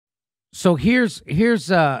So here's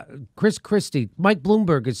Christie. Mike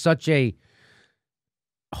Bloomberg is such a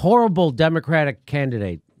horrible Democratic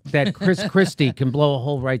candidate that Christie can blow a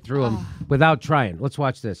hole right through him without trying. Let's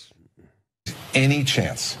watch this. Any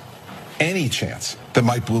chance that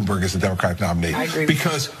Mike Bloomberg is the Democratic nominee? I agree.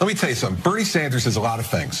 Because let me tell you something. Bernie Sanders is a lot of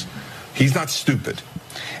things. He's not stupid.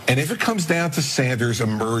 And if it comes down to Sanders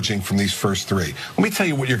emerging from these first three, let me tell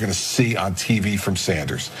you what you're going to see on TV from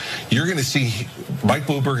Sanders. You're going to see Mike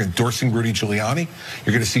Bloomberg endorsing Rudy Giuliani.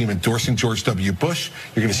 You're going to see him endorsing George W. Bush.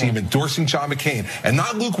 You're going to see him endorsing John McCain. And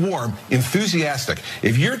not lukewarm, enthusiastic.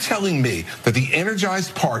 If you're telling me that the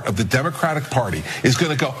energized part of the Democratic Party is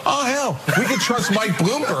going to go, oh, hell, we can trust Mike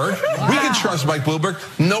Bloomberg. We can trust Mike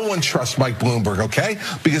Bloomberg. No one trusts Mike Bloomberg, okay?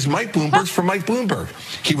 Because Mike Bloomberg's for Mike Bloomberg.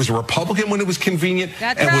 He was a Republican when it was convenient.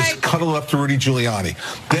 That's and right. was cuddled up to Rudy Giuliani.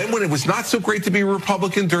 Then when it was not so great to be a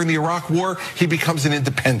Republican during the Iraq War, he becomes an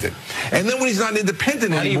independent. And then when he's not an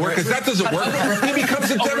independent anymore, because that doesn't work, he becomes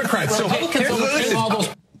a Democrat. So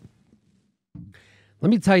listen. Let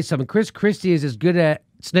me tell you something. Christie is as good at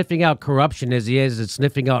sniffing out corruption as he is at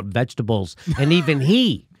sniffing out vegetables. And even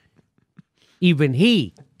he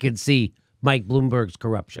can see Mike Bloomberg's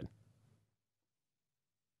corruption.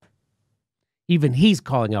 Even he's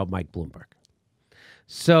calling out Mike Bloomberg.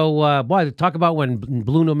 So, boy, talk about when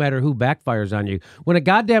blue no matter who backfires on you. When a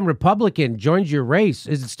goddamn Republican joins your race,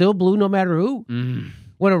 is it still blue no matter who?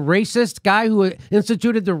 When a racist guy who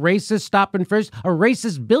instituted the racist stop and frisk, a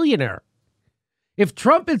racist billionaire. If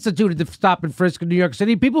Trump instituted the stop and frisk in New York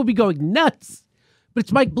City, people would be going nuts. But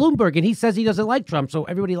it's Mike Bloomberg, and he says he doesn't like Trump, so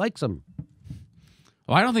everybody likes him.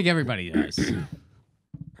 Well, I don't think everybody does.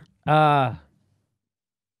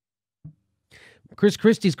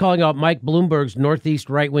 Christie's calling out Mike Bloomberg's Northeast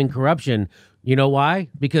right-wing corruption. You know why?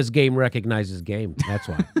 Because game recognizes game. That's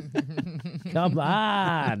why. Come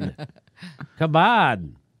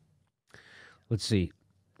on. Let's see.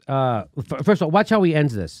 First of all, watch how he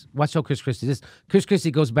ends this. Watch how Chris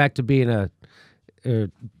Christie goes back to being a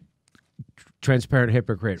transparent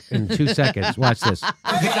hypocrite in 2 seconds. Watch this.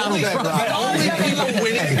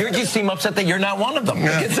 You just seem upset that you're not one of them.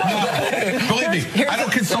 Yeah. Believe me, I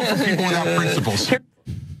don't consult for people without principles.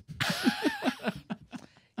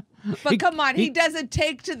 But come on, he doesn't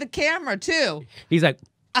take to the camera, too. He's like,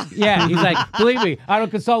 yeah, he's like, believe me, I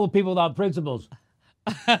don't consult with people without principles.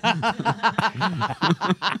 Look at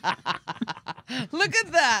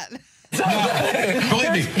that.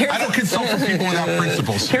 Believe me, I don't consult for people without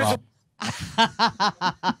principles.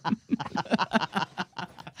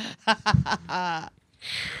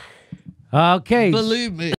 Okay.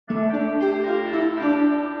 Believe me.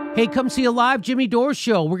 Hey, come see a live Jimmy Dore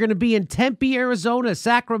show. We're going to be in Tempe, Arizona,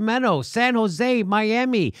 Sacramento, San Jose,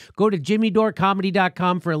 Miami. Go to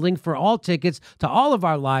jimmydorecomedy.com for a link for all tickets to all of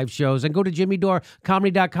our live shows. And go to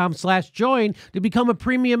jimmydorecomedy.com/join to become a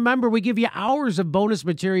premium member. We give you hours of bonus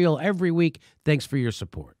material every week. Thanks for your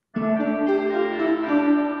support.